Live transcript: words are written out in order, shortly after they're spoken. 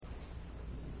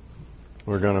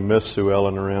We're going to miss Sue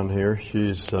Ellen around here.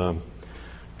 She's on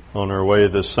her way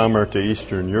this summer to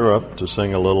Eastern Europe to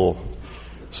sing a little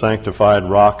sanctified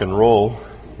rock and roll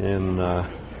in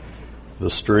the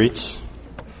streets.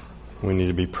 We need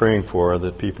to be praying for her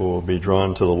that people will be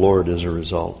drawn to the Lord as a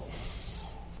result.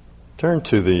 Turn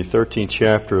to the 13th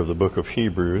chapter of the book of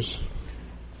Hebrews.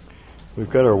 We've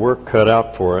got our work cut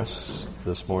out for us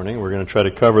this morning. We're going to try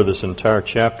to cover this entire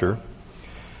chapter.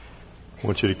 I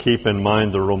want you to keep in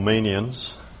mind the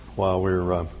Romanians while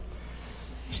we're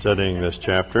studying this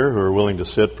chapter who are willing to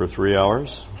sit for 3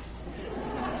 hours.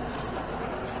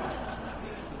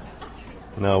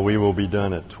 Now we will be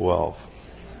done at 12.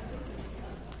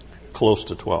 Close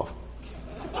to 12.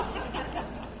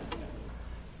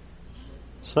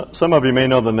 Some of you may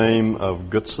know the name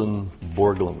of Gutzon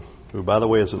Borglum, who, by the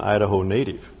way, is an Idaho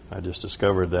native. I just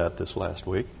discovered that this last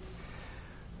week.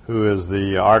 Who is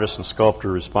the artist and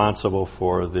sculptor responsible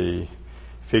for the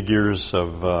figures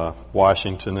of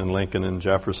Washington and Lincoln and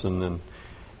Jefferson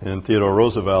and Theodore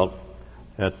Roosevelt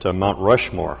at Mount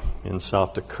Rushmore in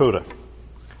South Dakota.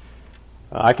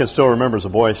 I can still remember as a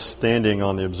boy standing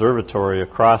on the observatory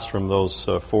across from those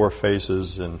four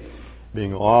faces and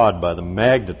being awed by the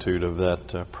magnitude of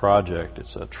that project.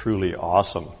 It's a truly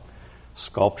awesome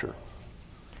sculpture.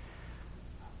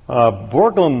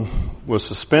 Borglum was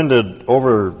suspended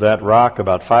over that rock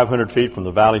about 500 feet from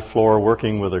the valley floor,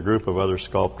 working with a group of other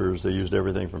sculptors. They used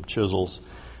everything from chisels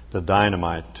to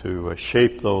dynamite to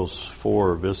shape those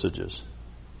four visages.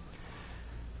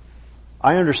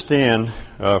 I understand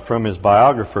from his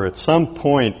biographer, at some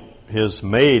point his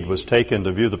maid was taken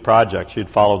to view the project. She had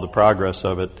followed the progress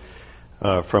of it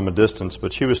from a distance,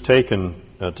 but she was taken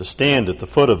to stand at the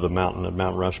foot of the mountain at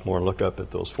Mount Rushmore and look up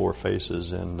at those four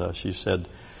faces, and she said,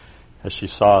 as she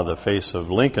saw the face of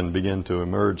Lincoln begin to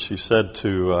emerge, she said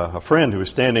to a friend who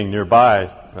was standing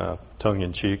nearby,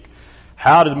 tongue-in-cheek,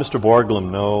 "How did Mr.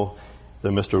 Borglum know that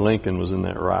Mr. Lincoln was in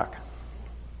that rock?"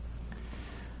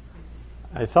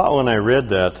 I thought when I read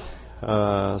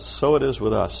that, so it is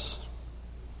with us.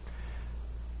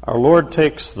 Our Lord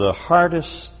takes the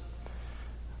hardest,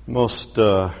 most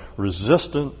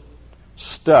resistant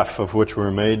stuff of which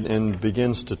we're made and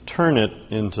begins to turn it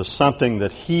into something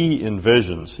that He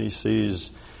envisions. He sees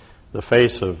the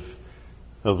face of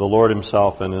the Lord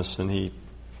Himself in us, and He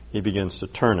begins to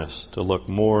turn us to look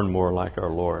more and more like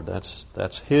our Lord.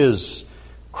 That's His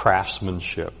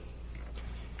craftsmanship.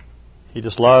 He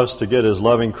just loves to get His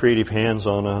loving, creative hands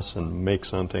on us and make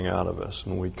something out of us.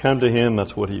 When we come to Him,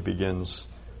 that's what He begins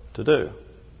to do.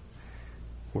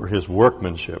 We're His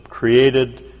workmanship,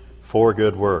 created for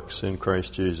good works in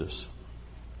Christ Jesus.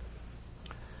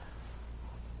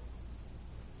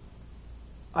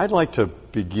 I'd like to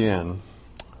begin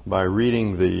by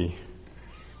reading the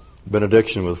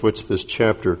benediction with which this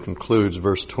chapter concludes,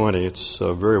 verse 20. It's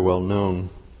very well known.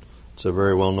 It's a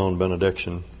very well known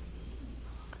benediction.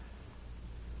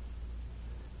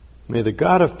 May the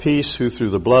God of peace, who through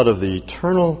the blood of the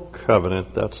eternal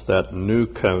covenant, that's that new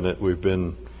covenant we've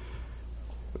been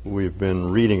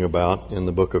reading about in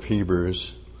the book of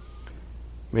Hebrews.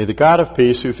 May the God of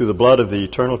peace, who through the blood of the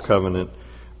eternal covenant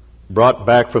brought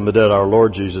back from the dead our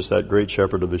Lord Jesus, that great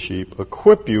shepherd of the sheep,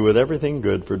 equip you with everything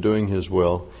good for doing His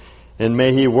will, and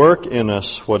may He work in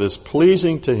us what is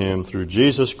pleasing to Him through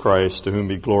Jesus Christ, to whom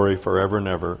be glory forever and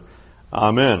ever.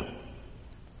 Amen.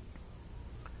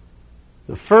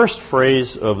 The first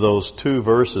phrase of those two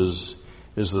verses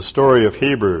is the story of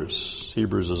Hebrews.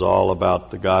 Hebrews is all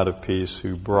about the God of peace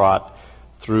who brought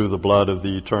through the blood of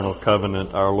the eternal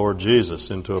covenant our Lord Jesus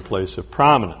into a place of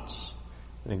prominence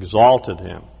and exalted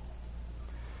Him.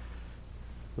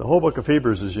 The whole book of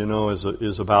Hebrews, as you know,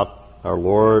 is about our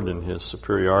Lord and His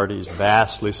superiority. He's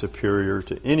vastly superior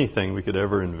to anything we could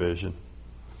ever envision.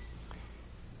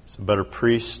 He's a better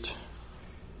priest,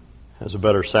 has a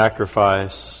better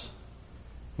sacrifice,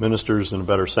 ministers in a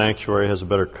better sanctuary, has a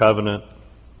better covenant.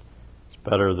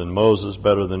 Better than Moses,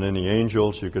 better than any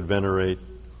angels you could venerate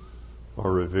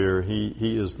or revere. He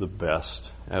is the best,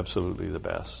 absolutely the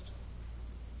best.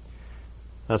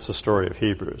 That's the story of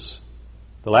Hebrews.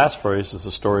 The last phrase is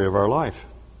the story of our life.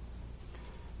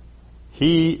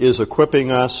 He is equipping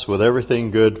us with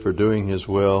everything good for doing His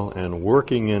will and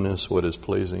working in us what is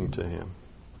pleasing to Him.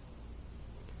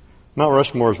 Mount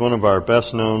Rushmore is one of our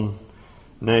best known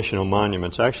national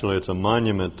monuments. Actually, it's a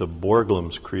monument to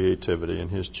Borglum's creativity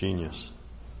and his genius.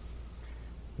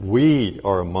 We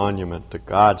are a monument to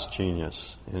God's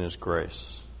genius and His grace.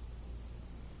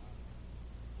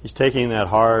 He's taking that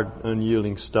hard,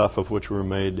 unyielding stuff of which we're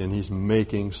made, and He's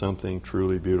making something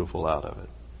truly beautiful out of it.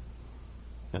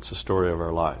 That's the story of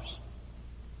our lives.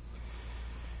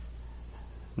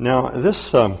 Now,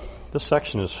 this this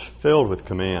section is filled with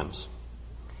commands.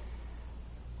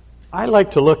 I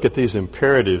like to look at these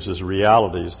imperatives as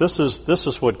realities. This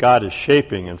is what God is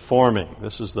shaping and forming.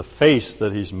 This is the face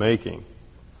that He's making.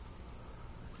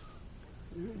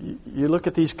 You look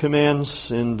at these commands,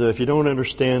 and if you don't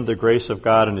understand the grace of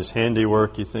God and His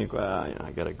handiwork, you think, well,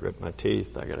 I got to grit my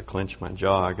teeth, I got to clench my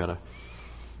jaw, I got to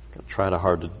try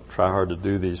hard to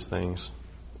do these things.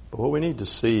 But what we need to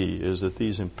see is that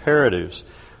these imperatives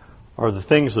are the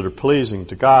things that are pleasing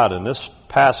to God. And this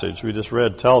passage we just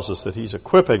read tells us that He's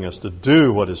equipping us to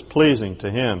do what is pleasing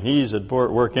to Him. He's at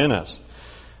work in us,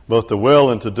 both to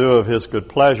will and to do of His good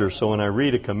pleasure. So when I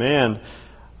read a command,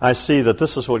 I see that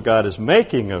this is what God is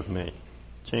making of me.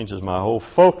 It changes my whole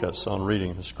focus on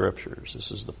reading the Scriptures.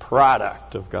 This is the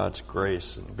product of God's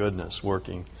grace and goodness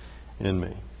working in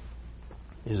me.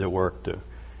 He's at work to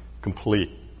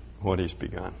complete what He's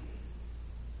begun.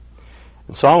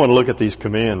 And so I want to look at these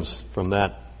commands from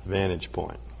that vantage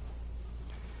point.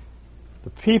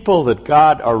 The people that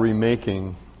God are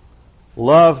remaking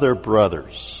love their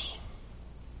brothers.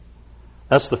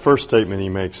 That's the first statement He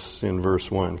makes in verse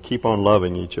 1. Keep on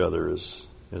loving each other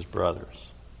as brothers.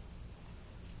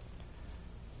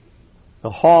 The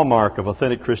hallmark of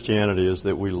authentic Christianity is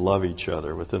that we love each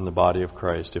other within the body of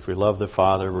Christ. If we love the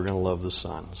Father, we're going to love the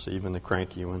sons, even the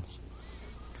cranky ones,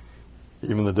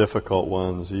 even the difficult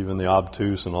ones, even the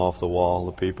obtuse and off the wall,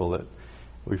 the people that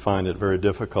we find it very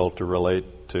difficult to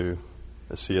relate to.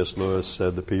 As C.S. Lewis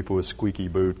said, the people with squeaky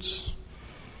boots,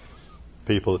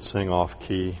 people that sing off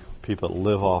key, people that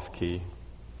live off key.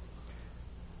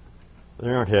 They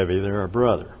aren't heavy, they're our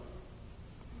brother.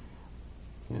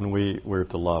 And we're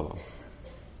to love them.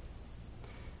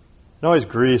 It always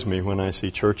grieves me when I see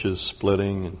churches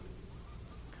splitting and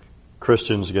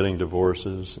Christians getting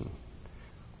divorces and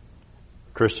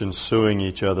Christians suing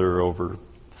each other over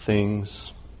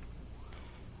things,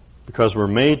 because we're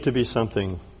made to be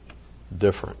something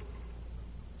different.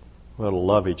 We ought to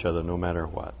love each other no matter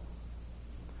what.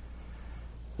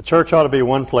 The church ought to be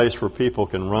one place where people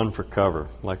can run for cover,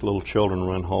 like little children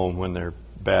run home when they're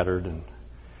battered and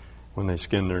when they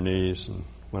skin their knees and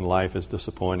when life is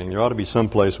disappointing. There ought to be some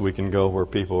place we can go where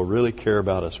people really care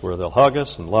about us, where they'll hug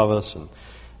us and love us and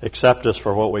accept us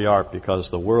for what we are, because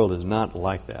the world is not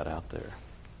like that out there.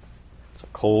 It's a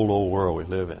cold old world we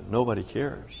live in. Nobody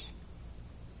cares.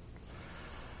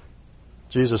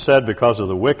 Jesus said, because of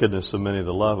the wickedness of many,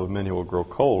 the love of many will grow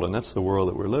cold, and that's the world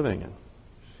that we're living in.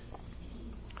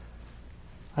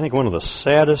 I think one of the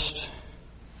saddest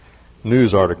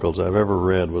news articles I've ever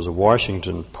read was a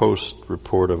Washington Post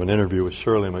report of an interview with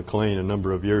Shirley MacLaine a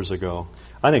number of years ago.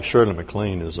 I think Shirley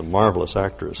MacLaine is a marvelous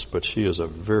actress, but she is a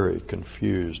very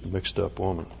confused, mixed-up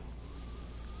woman.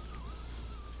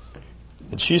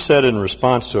 And she said in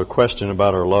response to a question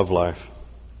about her love life,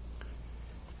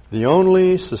 "The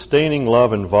only sustaining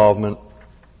love involvement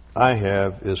I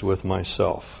have is with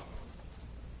myself."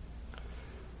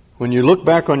 When you look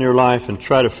back on your life and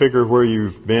try to figure where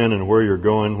you've been and where you're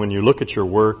going, when you look at your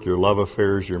work, your love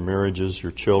affairs, your marriages,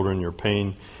 your children, your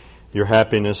pain, your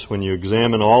happiness, when you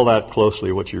examine all that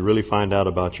closely, what you really find out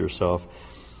about yourself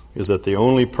is that the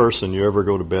only person you ever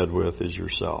go to bed with is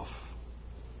yourself.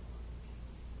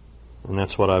 And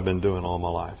that's what I've been doing all my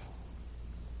life.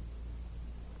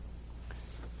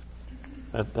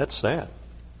 That's sad.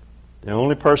 The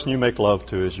only person you make love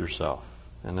to is yourself.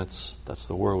 And that's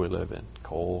the world we live in.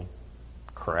 Cold,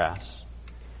 crass,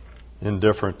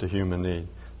 indifferent to human need.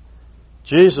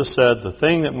 Jesus said the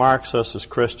thing that marks us as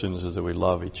Christians is that we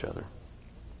love each other.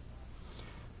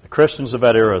 The Christians of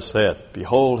that era said,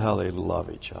 behold how they love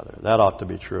each other. That ought to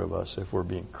be true of us if we're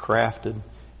being crafted,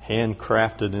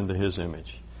 handcrafted into His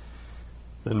image.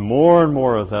 Then more and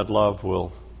more of that love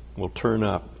will turn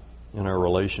up in our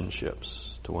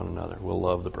relationships to one another. We'll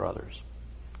love the brothers.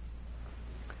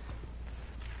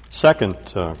 Second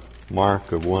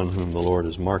mark of one whom the Lord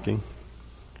is marking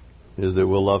is that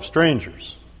we'll love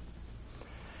strangers.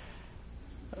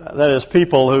 That is,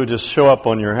 people who just show up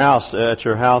at your house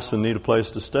and need a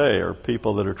place to stay, or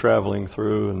people that are traveling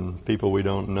through, and people we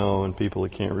don't know, and people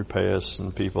that can't repay us,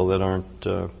 and people that aren't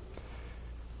do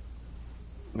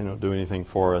anything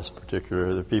for us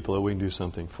particularly. The people that we can do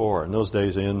something for. In those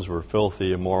days, inns were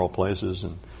filthy, immoral places,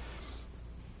 and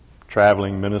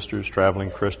traveling ministers,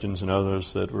 traveling Christians, and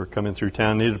others that were coming through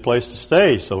town needed a place to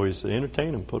stay. So we said,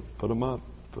 entertain them, put them up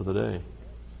for the day,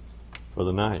 for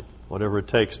the night, whatever it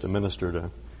takes to minister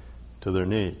to their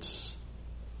needs.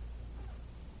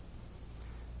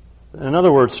 In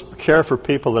other words, care for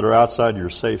people that are outside your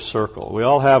safe circle. We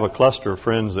all have a cluster of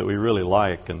friends that we really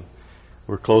like and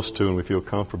we're close to and we feel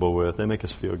comfortable with. They make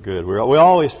us feel good. We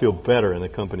always feel better in the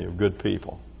company of good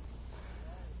people.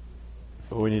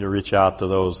 But we need to reach out to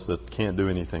those that can't do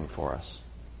anything for us.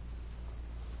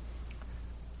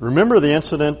 Remember the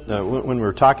incident when we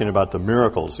were talking about the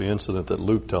miracles, the incident that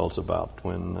Luke tells about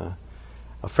when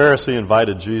a Pharisee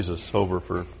invited Jesus over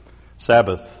for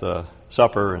Sabbath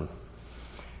supper, and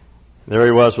there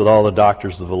he was with all the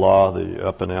doctors of the law, the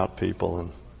up and out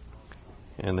people,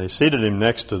 and they seated him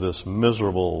next to this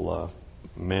miserable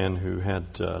man who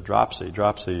had dropsy.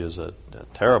 Dropsy is a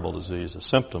terrible disease. The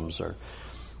symptoms are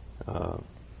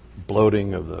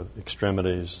bloating of the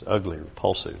extremities, ugly,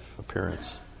 repulsive appearance.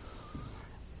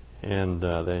 And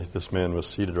this man was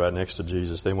seated right next to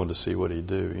Jesus. They wanted to see what he'd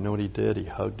do. You know what he did? He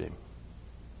hugged him.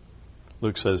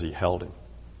 Luke says he held him.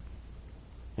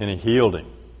 And he healed him.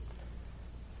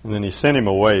 And then he sent him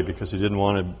away because he didn't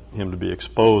want him to be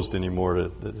exposed anymore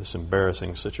to this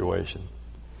embarrassing situation.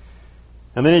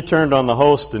 And then he turned on the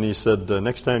host and he said,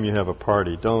 next time you have a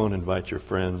party, don't invite your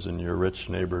friends and your rich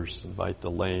neighbors. Invite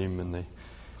the lame and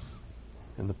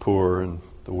the poor and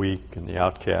the weak and the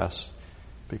outcasts,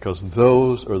 because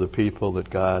those are the people that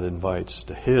God invites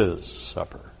to His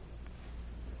supper.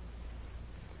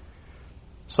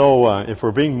 So if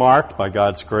we're being marked by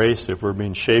God's grace, if we're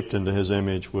being shaped into His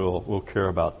image, we'll care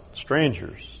about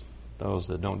strangers, those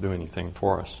that don't do anything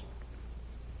for us.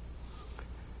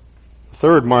 The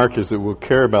third mark is that we'll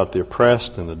care about the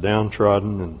oppressed and the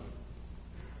downtrodden and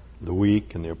the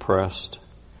weak and the oppressed,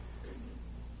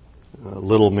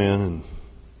 little men and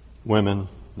women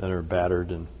that are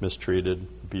battered and mistreated,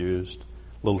 abused,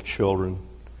 little children,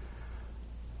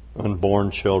 unborn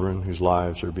children whose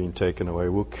lives are being taken away.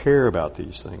 We'll care about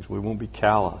these things. We won't be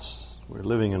callous. We're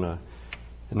living in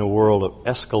a world of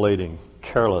escalating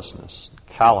carelessness,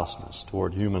 callousness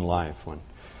toward human life when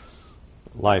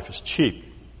life is cheap.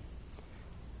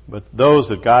 But those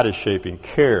that God is shaping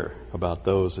care about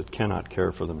those that cannot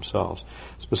care for themselves.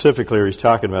 Specifically, He's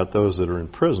talking about those that are in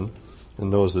prison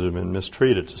and those that have been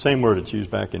mistreated. It's the same word that's used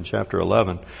back in chapter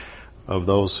 11 of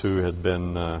those who had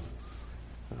been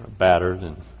battered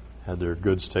and had their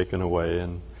goods taken away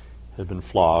and had been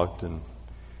flogged and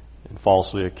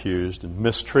falsely accused and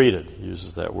mistreated. He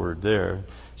uses that word there.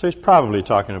 So he's probably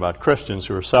talking about Christians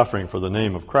who are suffering for the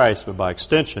name of Christ, but by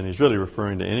extension he's really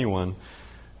referring to anyone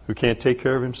who can't take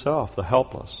care of himself, the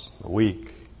helpless, the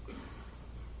weak.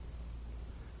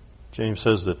 James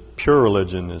says that pure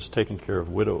religion is taking care of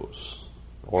widows,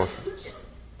 orphans.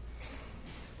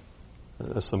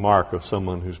 That's the mark of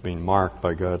someone who's being marked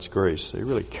by God's grace. They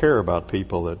really care about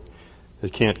people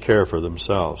that can't care for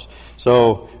themselves.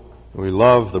 So we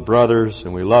love the brothers,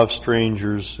 and we love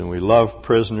strangers, and we love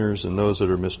prisoners and those that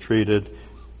are mistreated,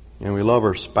 and we love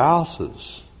our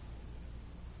spouses.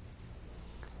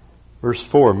 Verse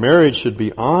 4, marriage should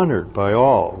be honored by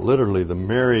all. Literally, the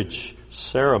marriage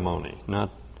ceremony, not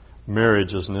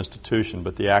marriage as an institution,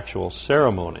 but the actual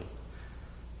ceremony.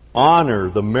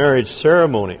 Honor the marriage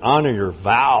ceremony. Honor your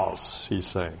vows, he's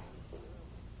saying.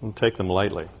 Don't take them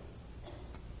lightly.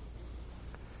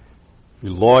 Be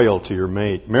loyal to your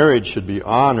mate. Marriage should be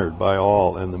honored by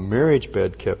all, and the marriage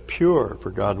bed kept pure, for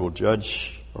God will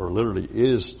judge, or literally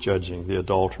is judging, the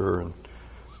adulterer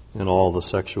and all the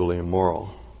sexually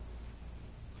immoral.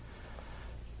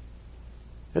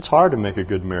 It's hard to make a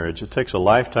good marriage. It takes a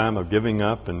lifetime of giving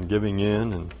up and giving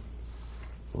in and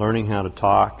learning how to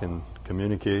talk and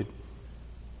communicate.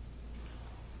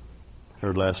 I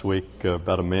heard last week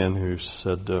about a man who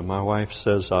said, my wife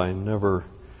says I never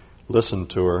listened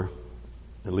to her.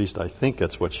 At least I think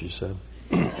that's what she said.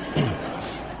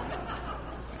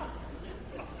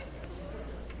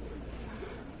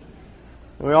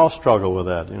 We all struggle with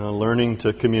that, learning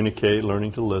to communicate,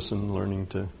 learning to listen, learning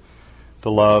to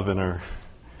love and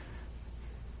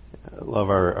love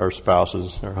our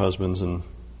spouses, our husbands and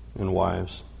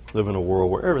wives. Live in a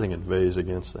world where everything invades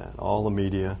against that. All the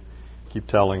media keep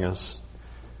telling us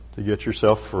to get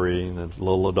yourself free, and that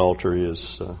little adultery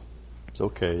is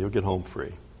okay, you'll get home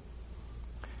free.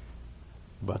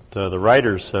 But the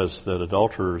writer says that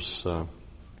adulterers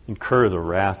incur the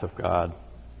wrath of God.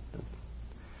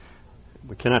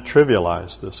 We cannot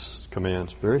trivialize this command.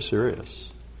 It's very serious.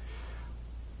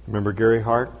 Remember Gary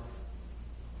Hart?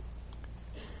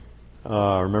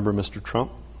 Remember Mr.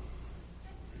 Trump?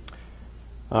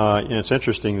 And it's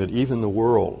interesting that even the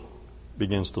world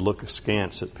begins to look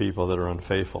askance at people that are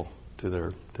unfaithful to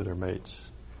their mates.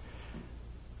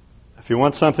 If you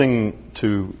want something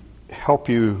to help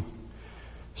you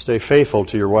stay faithful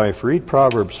to your wife, read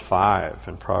Proverbs 5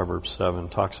 and Proverbs 7.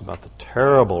 It talks about the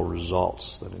terrible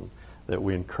results that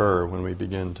we incur when we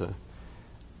begin to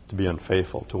be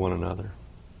unfaithful to one another.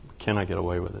 We cannot get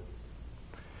away with it.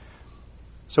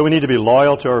 So we need to be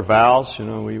loyal to our vows.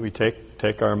 We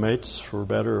take our mates for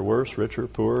better or worse, richer or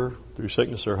poorer, through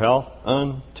sickness or health,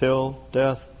 until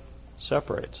death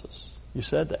separates us. You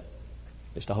said that.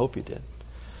 At least I hope you did.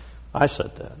 I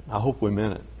said that. I hope we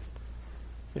meant it.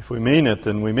 If we mean it,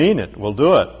 then we mean it. We'll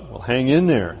do it. We'll hang in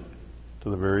there to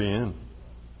the very end.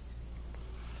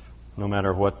 No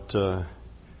matter what the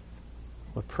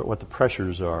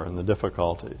pressures are and the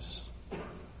difficulties.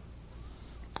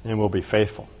 And we'll be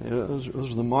faithful. Those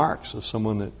are the marks of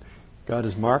someone that God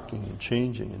is marking and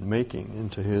changing and making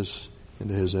into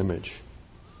His image.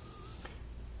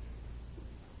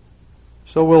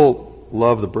 So we'll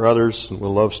love the brothers, and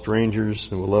we'll love strangers,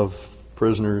 and we'll love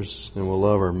prisoners, and we'll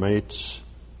love our mates,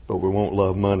 but we won't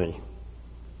love money.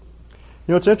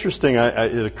 It's interesting.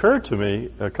 It occurred to me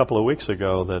a couple of weeks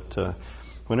ago that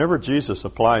whenever Jesus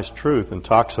applies truth and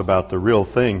talks about the real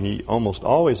thing, He almost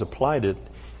always applied it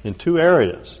in two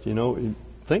areas.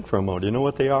 Think for a moment. Do you know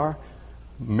what they are?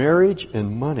 Marriage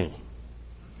and money.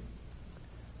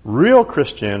 Real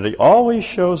Christianity always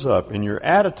shows up in your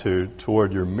attitude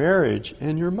toward your marriage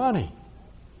and your money.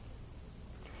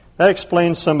 That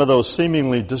explains some of those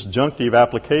seemingly disjunctive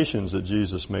applications that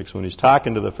Jesus makes when He's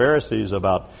talking to the Pharisees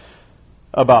about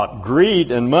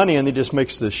greed and money, and He just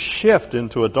makes this shift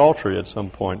into adultery at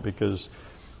some point, because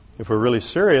if we're really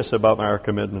serious about our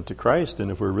commitment to Christ, and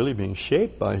if we're really being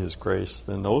shaped by His grace,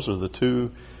 then those are the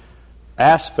two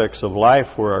aspects of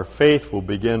life where our faith will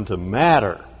begin to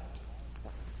matter.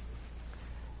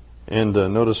 And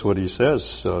notice what He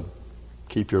says,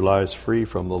 keep your lives free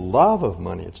from the love of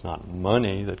money. It's not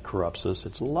money that corrupts us,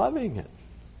 it's loving it.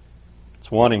 It's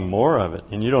wanting more of it,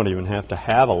 and you don't even have to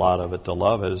have a lot of it to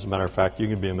love it. As a matter of fact, you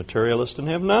can be a materialist and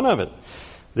have none of it.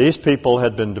 These people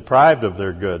had been deprived of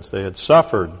their goods. They had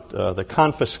suffered the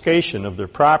confiscation of their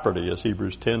property, as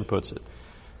Hebrews 10 puts it.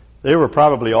 They were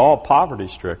probably all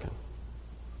poverty-stricken.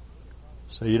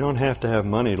 So you don't have to have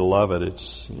money to love it.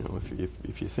 It's,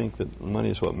 if you think that money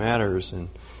is what matters, and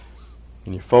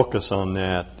you focus on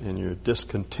that, and you're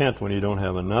discontent when you don't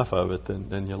have enough of it,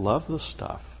 then you love the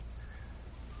stuff.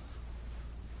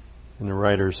 And the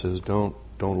writer says, don't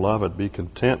love it. Be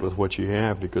content with what you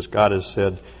have, because God has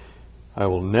said, I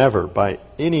will never, by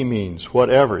any means,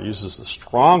 whatever, uses the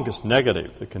strongest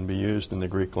negative that can be used in the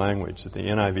Greek language. That the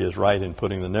NIV is right in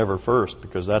putting the never first,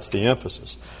 because that's the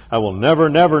emphasis. I will never,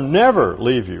 never, never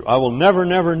leave you. I will never,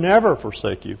 never, never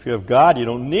forsake you. If you have God, you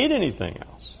don't need anything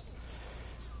else.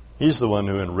 He's the one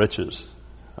who enriches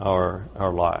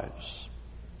our lives.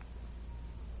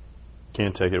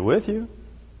 Can't take it with you.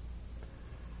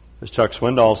 As Chuck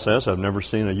Swindoll says, I've never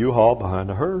seen a U-Haul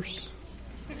behind a hearse.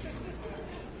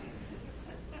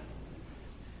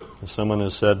 Someone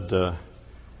has said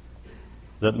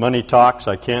that money talks,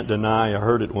 I can't deny. I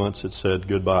heard it once. It said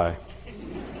goodbye.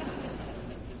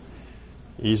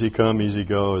 Easy come, easy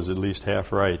go is at least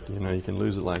half right. You can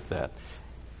lose it like that.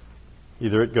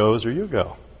 Either it goes or you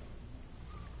go.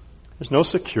 There's no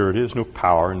security, there's no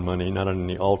power in money, not in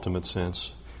the ultimate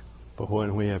sense. But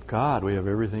when we have God, we have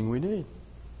everything we need.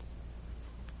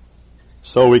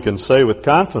 So we can say with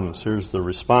confidence, here's the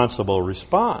responsible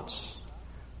response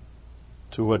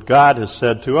to what God has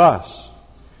said to us.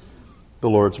 The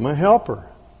Lord's my helper.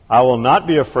 I will not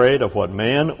be afraid of what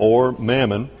man or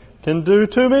mammon can do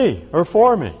to me or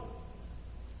for me.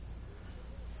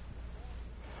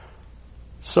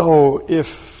 So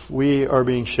if we are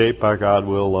being shaped by God,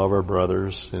 we'll love our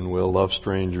brothers, and we'll love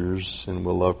strangers, and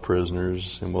we'll love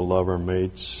prisoners, and we'll love our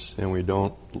mates, and we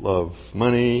don't love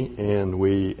money,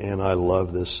 and I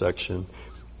love this section,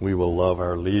 we will love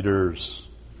our leaders.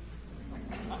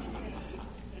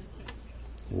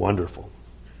 Wonderful.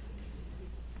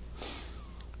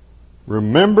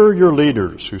 Remember your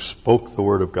leaders who spoke the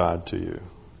word of God to you.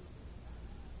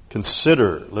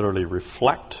 Consider, literally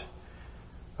reflect,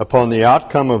 upon the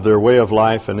outcome of their way of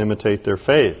life and imitate their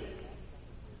faith.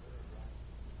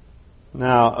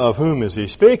 Now, of whom is he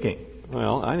speaking?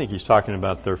 Well, I think he's talking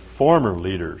about their former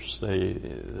leaders.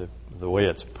 The way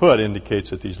it's put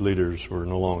indicates that these leaders were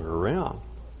no longer around.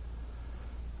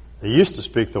 They used to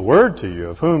speak the word to you.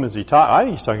 Of whom is he talking? I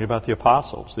think he's talking about the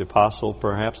apostles. The apostle,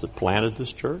 perhaps, that planted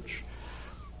this church.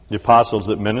 The apostles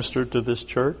that ministered to this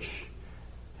church.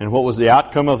 And what was the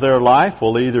outcome of their life?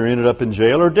 Well, they either ended up in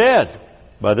jail or dead.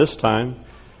 By this time,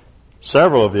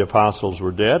 several of the apostles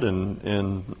were dead,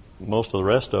 and most of the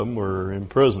rest of them were in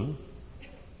prison.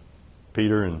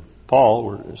 Peter and Paul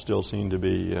were still seen to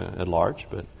be at large,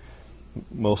 but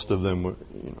most of them,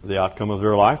 the outcome of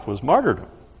their life was martyrdom.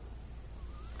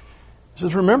 He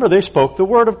says, remember, they spoke the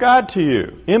word of God to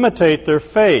you. Imitate their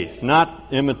faith, not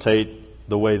imitate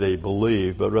the way they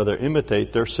believe, but rather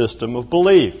imitate their system of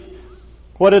belief.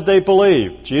 What did they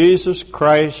believe? Jesus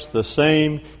Christ, the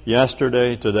same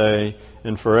yesterday, today,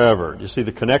 and forever. Do you see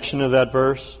the connection of that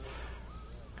verse?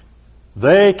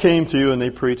 They came to you and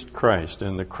they preached Christ.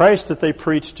 And the Christ that they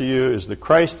preached to you is the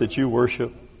Christ that you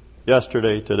worship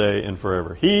yesterday, today, and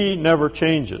forever. He never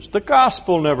changes. The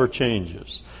gospel never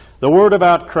changes. The word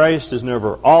about Christ is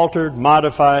never altered,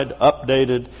 modified,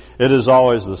 updated. It is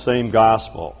always the same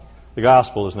gospel. The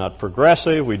gospel is not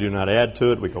progressive. We do not add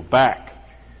to it. We go back.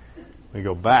 We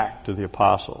go back to the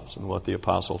apostles and what the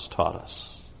apostles taught us.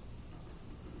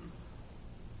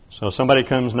 So somebody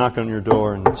comes knock on your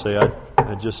door and say,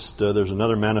 I just, there's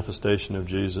another manifestation of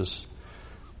Jesus.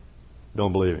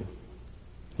 Don't believe him.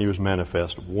 He was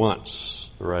manifest once,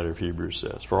 the writer of Hebrews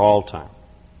says, for all time.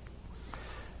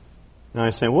 Now I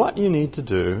say, what you need to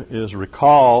do is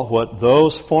recall what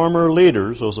those former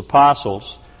leaders, those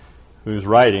apostles, whose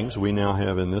writings we now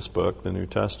have in this book, the New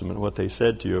Testament, what they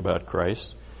said to you about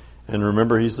Christ. And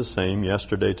remember, he's the same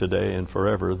yesterday, today, and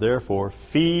forever. Therefore,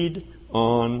 feed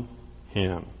on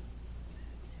him.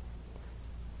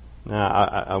 Now,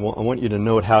 I want you to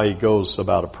note how he goes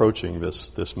about approaching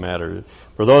this matter.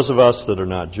 For those of us that are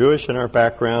not Jewish in our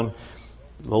background,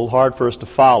 a little hard for us to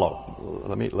follow.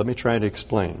 Let me try to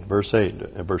explain. Verse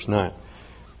 9.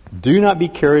 Do not be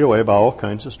carried away by all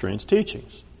kinds of strange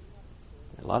teachings.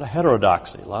 A lot of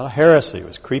heterodoxy, a lot of heresy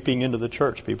was creeping into the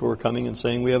church. People were coming and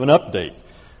saying, we have an update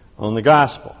on the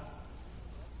gospel.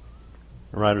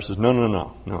 The writer says,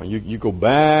 no. You go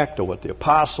back to what the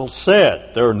apostles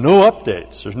said. There are no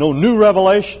updates. There's no new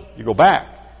revelation. You go back.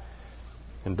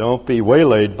 And don't be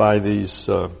waylaid by these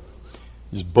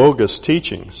bogus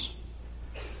teachings.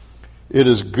 It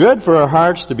is good for our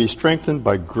hearts to be strengthened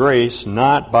by grace,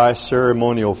 not by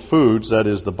ceremonial foods, that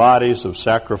is, the bodies of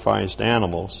sacrificed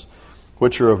animals,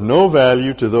 which are of no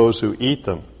value to those who eat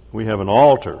them. We have an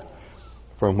altar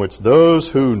from which those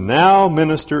who now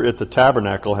minister at the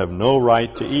tabernacle have no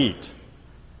right to eat.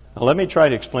 Now let me try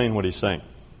to explain what he's saying.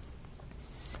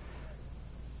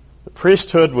 The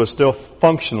priesthood was still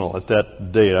functional at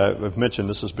that date. I've mentioned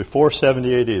this is before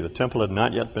 70 AD. The temple had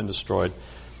not yet been destroyed.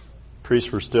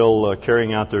 Priests were still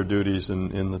carrying out their duties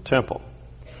in the temple.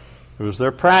 It was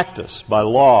their practice by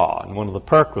law and one of the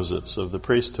perquisites of the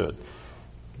priesthood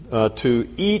to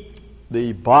eat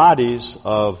the bodies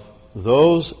of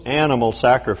those animal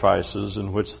sacrifices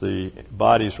in which the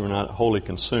bodies were not wholly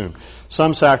consumed.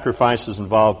 Some sacrifices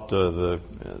involved we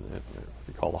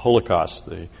call the Holocaust.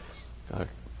 The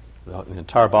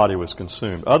entire body was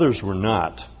consumed. Others were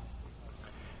not.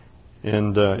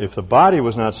 And if the body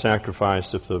was not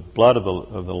sacrificed, if the blood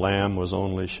of the lamb was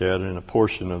only shed and a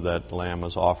portion of that lamb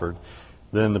was offered,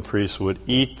 then the priests would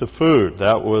eat the food.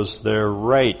 That was their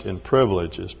right and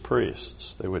privilege as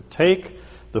priests. They would take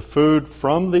the food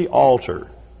from the altar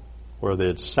where they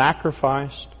had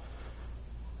sacrificed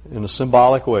in a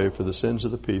symbolic way for the sins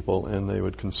of the people, and they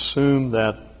would consume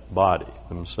that body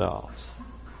themselves.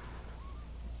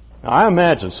 Now, I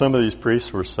imagine some of these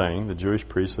priests were saying, the Jewish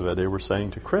priests of that day were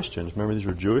saying to Christians, remember these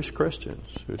were Jewish Christians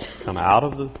who had come out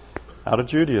of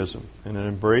Judaism and had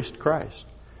embraced Christ.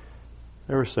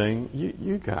 They were saying,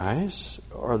 you guys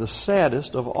are the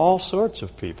saddest of all sorts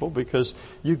of people because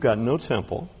you've got no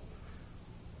temple.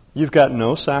 You've got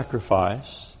no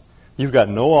sacrifice. You've got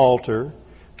no altar.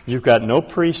 You've got no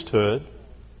priesthood.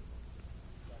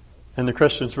 And the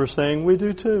Christians were saying, we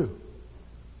do too.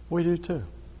 We do too.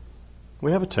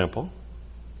 We have a temple.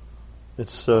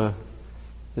 It's the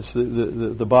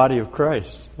body of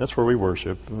Christ. That's where we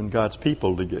worship. When God's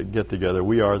people get together,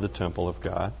 we are the temple of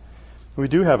God. We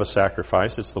do have a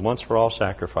sacrifice. It's the once for all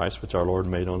sacrifice which our Lord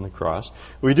made on the cross.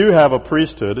 We do have a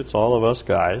priesthood. It's all of us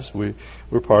guys. We're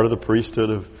part of the priesthood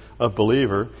of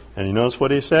believer. And you notice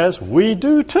what he says? We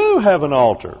do too have an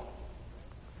altar.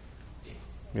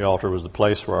 The altar was the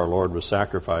place where our Lord was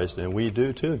sacrificed, and we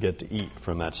do too get to eat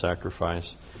from that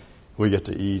sacrifice. We get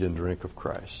to eat and drink of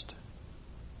Christ.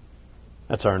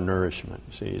 That's our nourishment.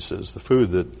 See, he says the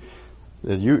food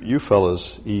that you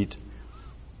fellas eat,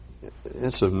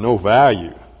 it's of no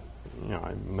value. You know,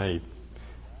 it may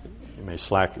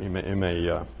assuage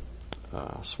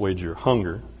your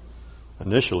hunger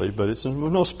initially, but it's of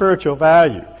no spiritual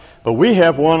value. But we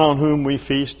have one on whom we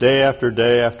feast day after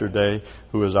day after day,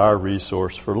 who is our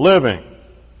resource for living.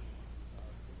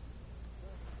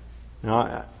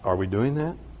 Now, are we doing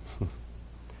that?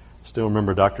 Still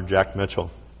remember Dr. Jack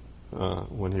Mitchell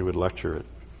when he would lecture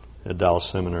at Dallas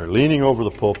Seminary, leaning over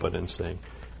the pulpit and saying,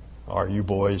 "Are you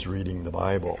boys reading the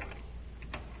Bible?"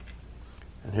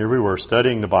 And here we were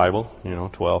studying the Bible,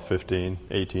 12, 15,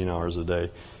 18 hours a day.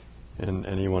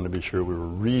 And he wanted to be sure we were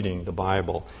reading the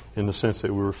Bible in the sense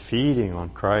that we were feeding on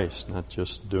Christ, not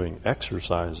just doing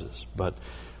exercises, but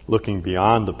looking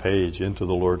beyond the page into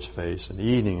the Lord's face and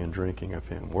eating and drinking of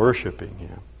Him, worshiping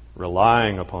Him,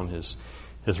 relying upon His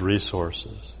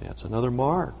resources. That's another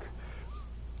mark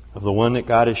of the one that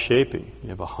God is shaping. You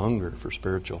have a hunger for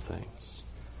spiritual things.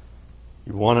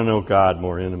 You want to know God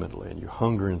more intimately, and you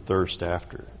hunger and thirst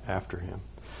after Him.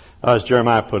 As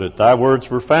Jeremiah put it, thy words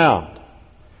were found,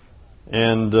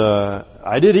 and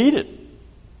I did eat it.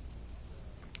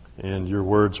 And your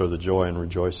words are the joy and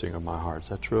rejoicing of my heart. Is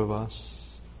that true of us?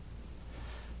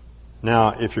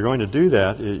 Now, if you're going to do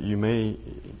that, you may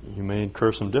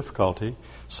incur some difficulty.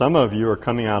 Some of you are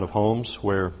coming out of homes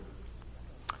where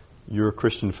your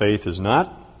Christian faith is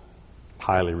not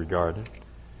highly regarded.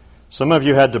 Some of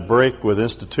you had to break with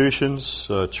institutions,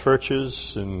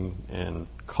 churches, and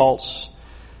cults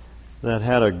that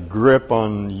had a grip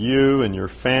on you and your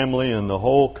family and the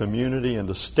whole community, and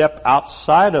to step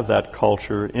outside of that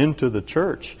culture into the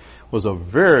church was a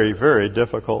very, very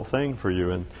difficult thing for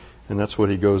you. And that's what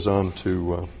he goes on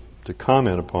to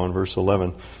comment upon, verse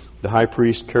 11. The high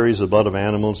priest carries the blood of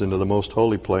animals into the most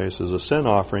holy place as a sin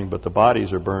offering, but the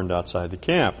bodies are burned outside the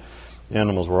camp. The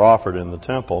animals were offered in the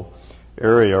temple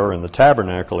area or in the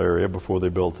tabernacle area before they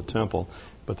built the temple,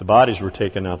 but the bodies were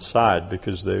taken outside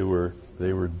because they were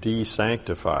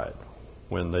de-sanctified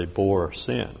when they bore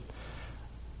sin.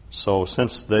 So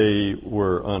since they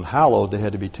were unhallowed, they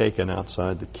had to be taken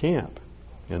outside the camp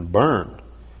and burned.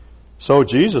 So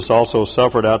Jesus also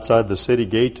suffered outside the city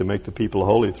gate to make the people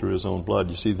holy through His own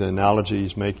blood. You see the analogy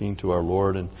He's making to our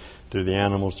Lord and to the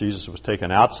animals. Jesus was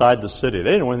taken outside the city.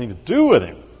 They didn't want anything to do with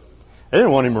Him. They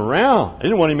didn't want Him around. They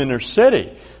didn't want Him in their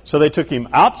city. So they took Him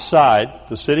outside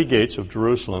the city gates of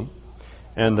Jerusalem,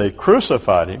 and they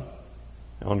crucified Him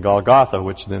on Golgotha,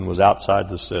 which then was outside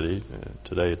the city.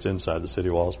 Today it's inside the city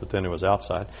walls, but then it was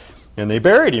outside. And they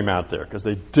buried Him out there because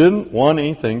they didn't want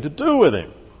anything to do with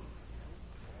Him.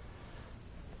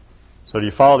 So do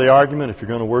you follow the argument? If you're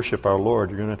going to worship our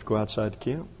Lord, you're going to have to go outside the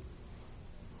camp.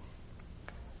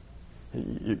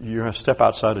 You have to step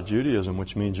outside of Judaism,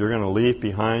 which means you're going to leave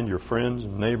behind your friends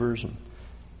and neighbors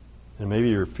and maybe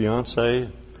your fiance.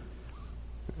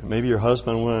 Maybe your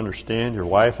husband won't understand, your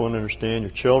wife won't understand,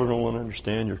 your children won't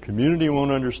understand, your community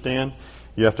won't understand.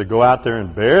 You have to go out there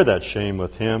and bear that shame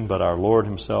with Him, but our Lord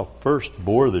Himself first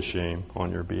bore the shame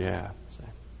on your behalf.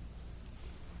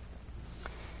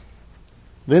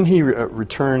 Then he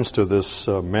returns to this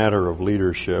matter of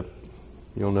leadership.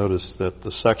 You'll notice that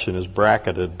the section is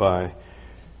bracketed by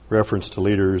reference to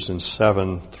leaders in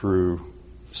 7 through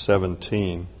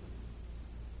 17.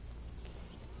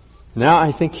 Now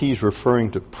I think he's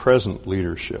referring to present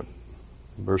leadership.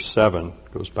 Verse 7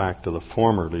 goes back to the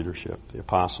former leadership, the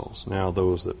apostles. Now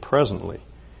those that presently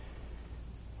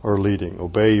are leading,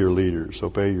 obey your leaders,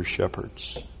 obey your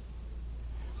shepherds.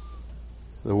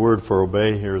 The word for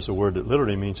obey here is a word that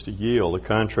literally means to yield. The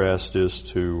contrast is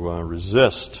to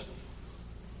resist.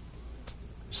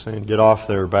 He's saying get off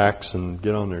their backs and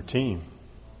get on their team.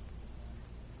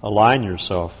 Align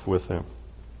yourself with them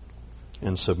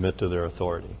and submit to their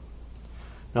authority.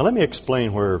 Now let me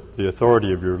explain where the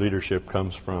authority of your leadership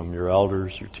comes from. Your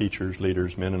elders, your teachers,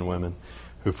 leaders, men and women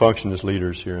who function as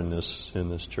leaders here in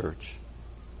this church.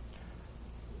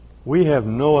 We have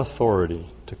no authority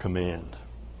to command.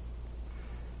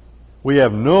 We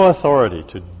have no authority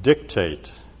to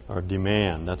dictate or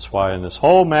demand. That's why in this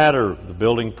whole matter of the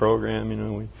building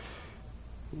program,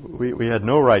 we had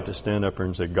no right to stand up here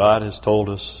and say, God has told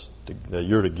us that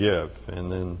you're to give,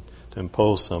 and then to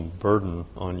impose some burden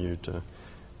on you to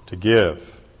give.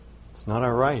 It's not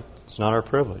our right. It's not our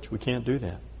privilege. We can't do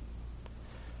that.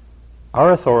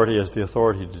 Our authority is the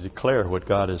authority to declare what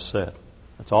God has said.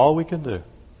 That's all we can do.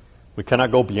 We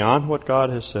cannot go beyond what God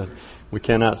has said. We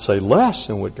cannot say less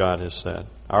than what God has said.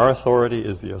 Our authority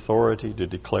is the authority to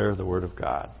declare the Word of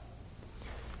God.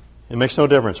 It makes no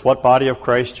difference what body of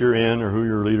Christ you're in, or who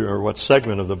your leader, or what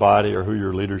segment of the body, or who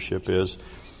your leadership is.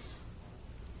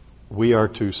 We are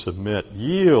to submit,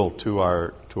 yield to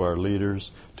our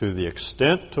leaders to the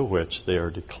extent to which they are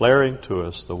declaring to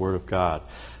us the Word of God.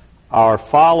 Our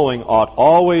following ought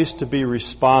always to be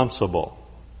responsible.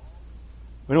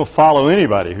 We don't follow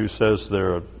anybody who says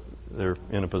they're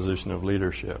in a position of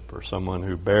leadership, or someone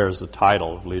who bears the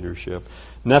title of leadership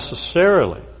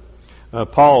necessarily.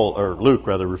 Luke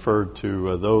referred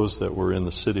to those that were in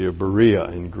the city of Berea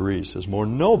in Greece as more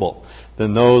noble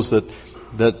than those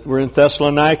that were in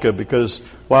Thessalonica, because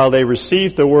while they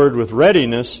received the word with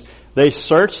readiness, they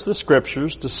searched the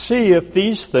Scriptures to see if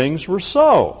these things were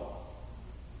so.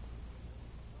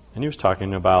 And he was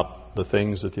talking about the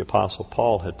things that the Apostle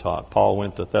Paul had taught. Paul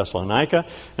went to Thessalonica,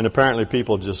 and apparently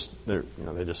people they just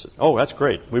said, oh, that's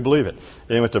great, we believe it.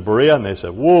 They went to Berea, and they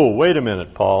said, whoa, wait a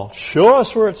minute, Paul, show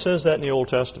us where it says that in the Old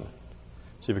Testament.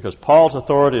 See, because Paul's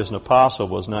authority as an apostle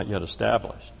was not yet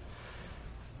established.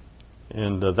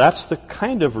 And that's the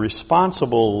kind of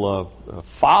responsible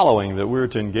following that we're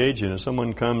to engage in. If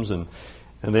someone comes and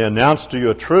they announce to you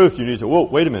a truth, you need to, whoa,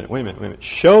 wait a minute.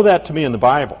 Show that to me in the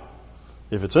Bible.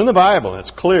 If it's in the Bible and it's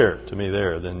clear to me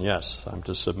there, then yes, I'm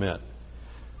to submit.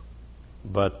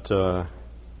 But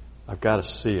I've got to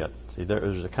see it. See,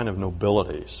 there's a kind of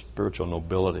nobility, spiritual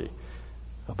nobility,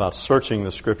 about searching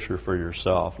the Scripture for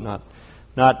yourself, not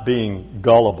being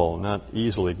gullible, not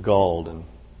easily gulled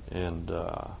and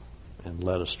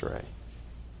led astray.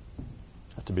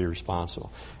 Have to be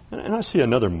responsible. And I see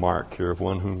another mark here of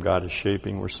one whom God is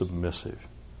shaping. We're submissive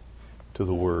to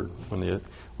the Word.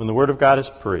 When the Word of God is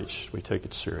preached, we take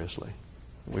it seriously.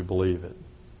 We believe it.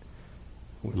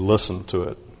 We listen to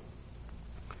it.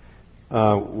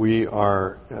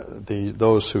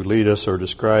 Those who lead us are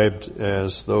described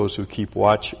as those who keep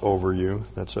watch over you.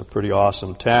 That's a pretty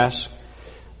awesome task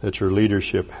that your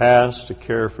leadership has, to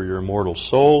care for your immortal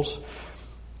souls.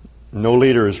 No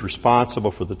leader is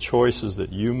responsible for the choices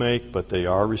that you make, but they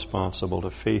are responsible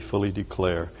to faithfully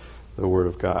declare the Word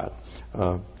of God.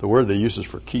 The word they uses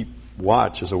for keep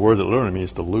watch is a word that literally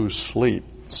means to lose sleep.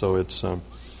 So it's a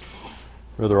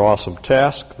rather awesome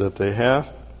task that they have.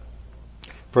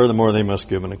 Furthermore, they must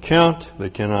give an account. They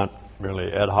cannot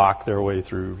really ad hoc their way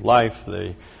through life.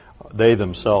 They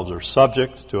themselves are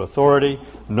subject to authority.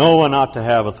 No one ought to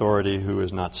have authority who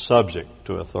is not subject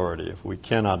to authority. If we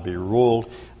cannot be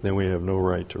ruled, then we have no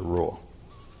right to rule.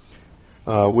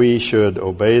 We should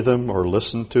obey them or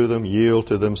listen to them, yield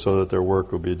to them, so that their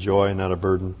work will be a joy, not a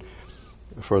burden,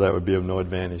 for that would be of no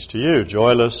advantage to you.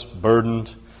 Joyless,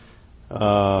 burdened,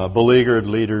 beleaguered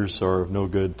leaders are of no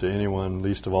good to anyone,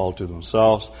 least of all to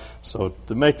themselves. So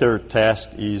to make their task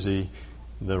easy,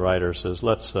 the writer says,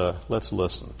 let's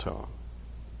listen to them.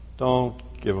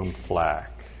 Don't give them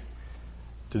flack.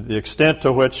 To the extent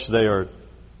to which they are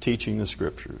teaching the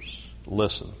Scriptures,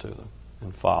 listen to them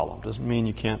and follow them. Doesn't mean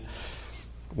you can't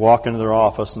walk into their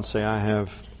office and say, I have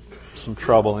some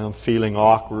trouble, I'm feeling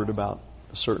awkward about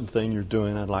a certain thing you're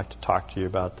doing, I'd like to talk to you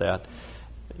about that.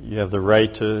 You have the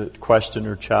right to question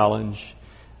or challenge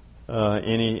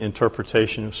any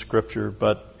interpretation of Scripture,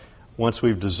 but once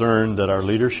we've discerned that our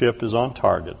leadership is on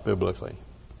target biblically,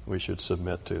 we should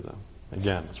submit to them.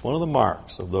 Again, it's one of the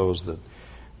marks of those that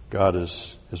God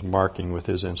is marking with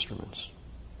His instruments.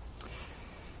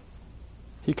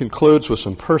 He concludes with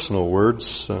some personal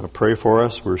words. Pray for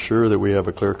us. We're sure that we have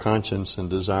a clear conscience and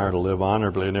desire to live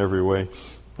honorably in every way.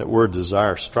 That word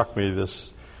desire struck me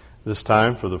this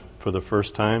time for the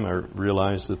first time. I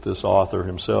realized that this author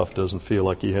himself doesn't feel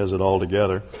like he has it all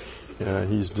together.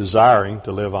 He's desiring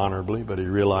to live honorably, but he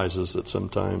realizes that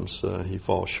sometimes he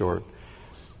falls short.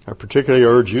 I particularly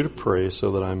urge you to pray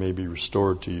so that I may be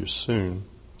restored to you soon.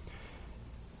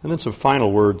 And then some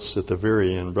final words at the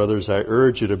very end. Brothers, I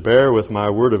urge you to bear with my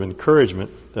word of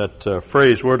encouragement. That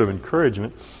phrase, word of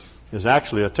encouragement, is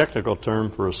actually a technical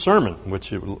term for a sermon,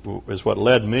 which is what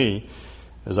led me,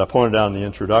 as I pointed out in the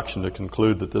introduction, to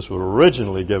conclude that this was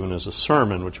originally given as a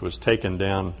sermon, which was taken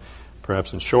down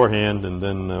perhaps in shorthand and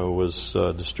then was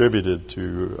distributed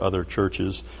to other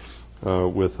churches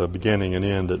with a beginning and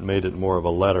end that made it more of a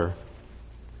letter.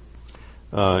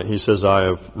 He says, I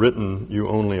have written you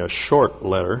only a short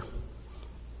letter,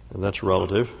 and that's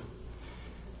relative,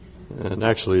 and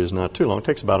actually is not too long. It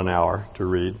takes about an hour to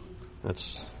read.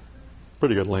 That's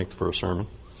pretty good length for a sermon.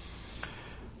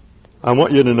 I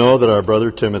want you to know that our brother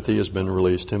Timothy has been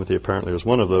released. Timothy apparently was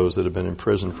one of those that have been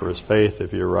imprisoned for his faith.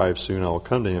 If he arrives soon, I will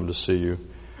come to him to see you.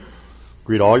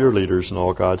 Greet all your leaders and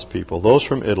all God's people. Those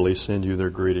from Italy send you their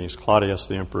greetings. Claudius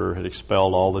the emperor had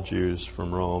expelled all the Jews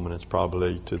from Rome, and it's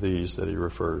probably to these that he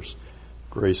refers.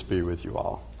 Grace be with you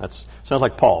all. That sounds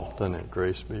like Paul, doesn't it?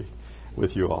 Grace be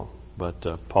with you all.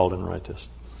 But Paul didn't write this.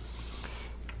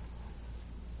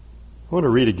 I want to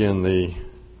read again the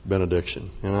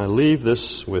benediction. And I leave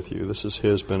this with you. This is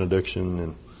his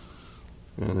benediction,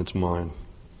 and it's mine.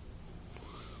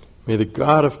 May the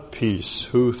God of peace,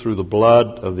 who through the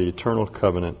blood of the eternal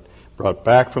covenant brought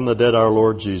back from the dead our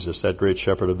Lord Jesus, that great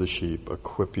shepherd of the sheep,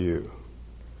 equip you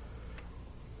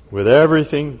with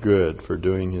everything good for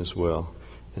doing His will.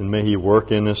 And may He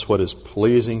work in us what is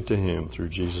pleasing to Him through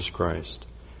Jesus Christ,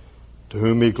 to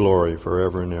whom be glory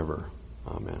forever and ever.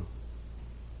 Amen.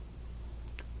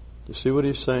 You see what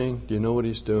he's saying? Do you know what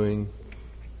he's doing?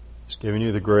 He's giving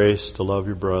you the grace to love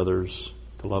your brothers,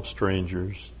 to love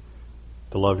strangers,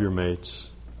 to love your mates,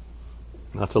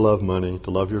 Not to love money, to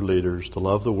love your leaders, to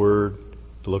love the Word,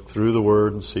 to look through the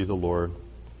Word and see the Lord.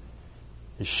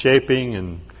 He's shaping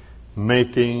and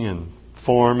making and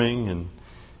forming and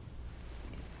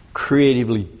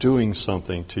creatively doing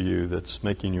something to you that's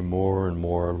making you more and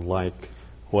more like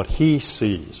what He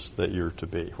sees that you're to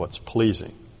be, what's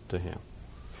pleasing to Him.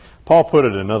 Paul put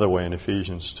it another way in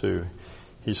Ephesians 2.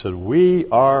 He said, we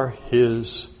are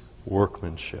His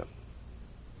workmanship.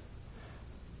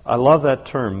 I love that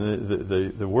term.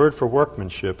 The word for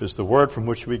workmanship is the word from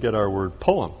which we get our word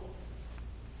poem.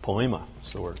 Poema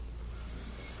is the word.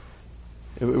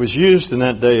 It was used in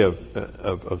that day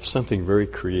of something very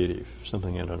creative,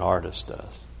 something that an artist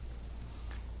does.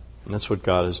 And that's what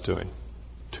God is doing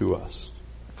to us,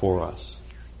 for us.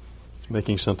 He's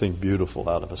making something beautiful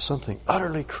out of us, something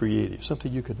utterly creative,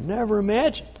 something you could never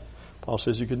imagine. Paul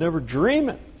says you could never dream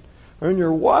it, or in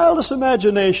your wildest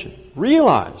imagination,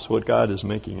 realize what God is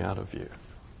making out of you.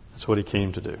 That's what He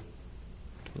came to do.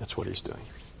 That's what He's doing.